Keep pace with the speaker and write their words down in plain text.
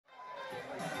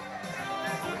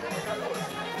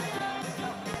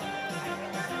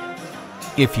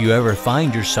If you ever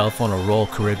find yourself on a Royal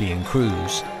Caribbean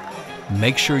cruise,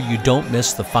 make sure you don't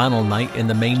miss the final night in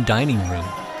the main dining room.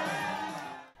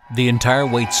 The entire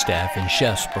waitstaff and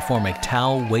chefs perform a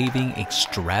towel-waving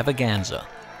extravaganza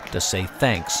to say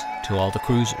thanks to all the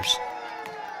cruisers.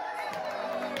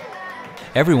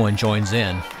 Everyone joins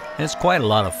in, and it's quite a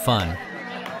lot of fun.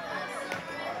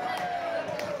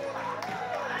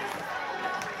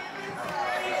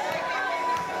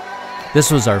 This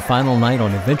was our final night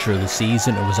on Adventure of the Seas,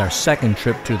 and it was our second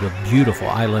trip to the beautiful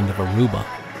island of Aruba.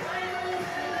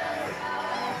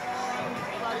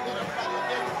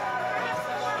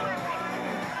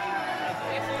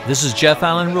 This is Jeff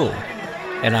Allen Rule,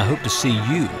 and I hope to see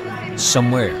you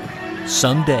somewhere,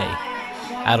 someday,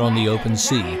 out on the open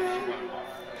sea.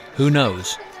 Who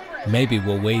knows, maybe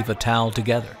we'll wave a towel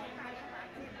together.